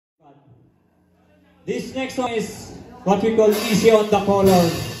This next one is what we call easy on the color.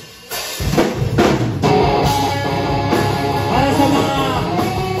 Para sa mga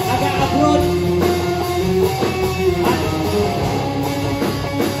nag-a-abroad at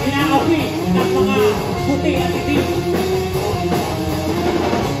inaapi ng mga puti at itim.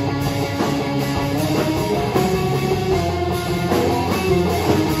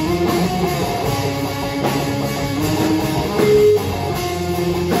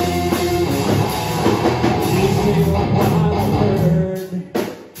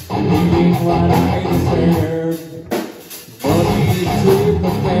 What I deserve. No need to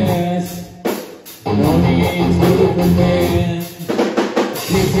confess, no need to pretend.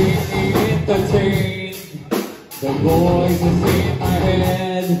 Keeping me entertained, the voices in my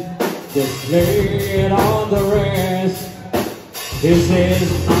head, just lay it on the rest. This is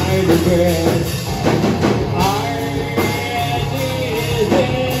my regret. I need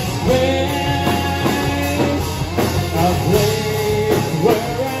this space, a place where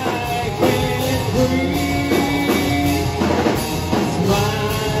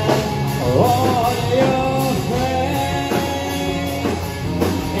on your face,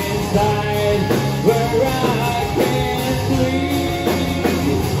 inside where I can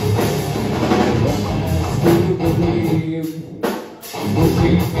breathe. I still believe,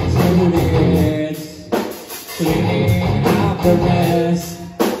 looking into the edge, cleaning out the mess.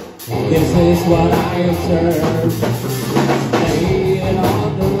 This is what I observe. Lay it on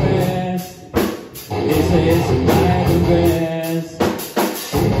the rest. This is my best.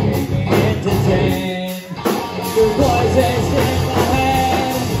 Entertain the voices in my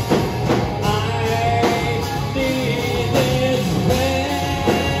head. I need this space,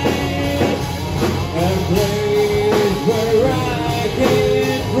 a place where I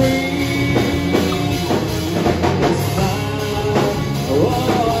can breathe. The smile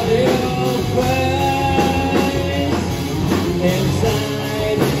on your face,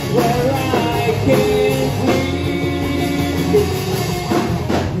 inside where I can breathe.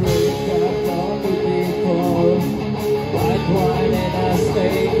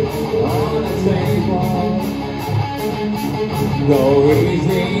 Go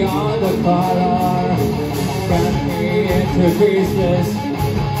easy on the color, cut me into pieces,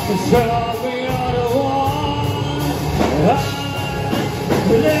 and show me all the ones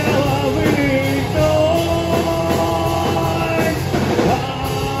I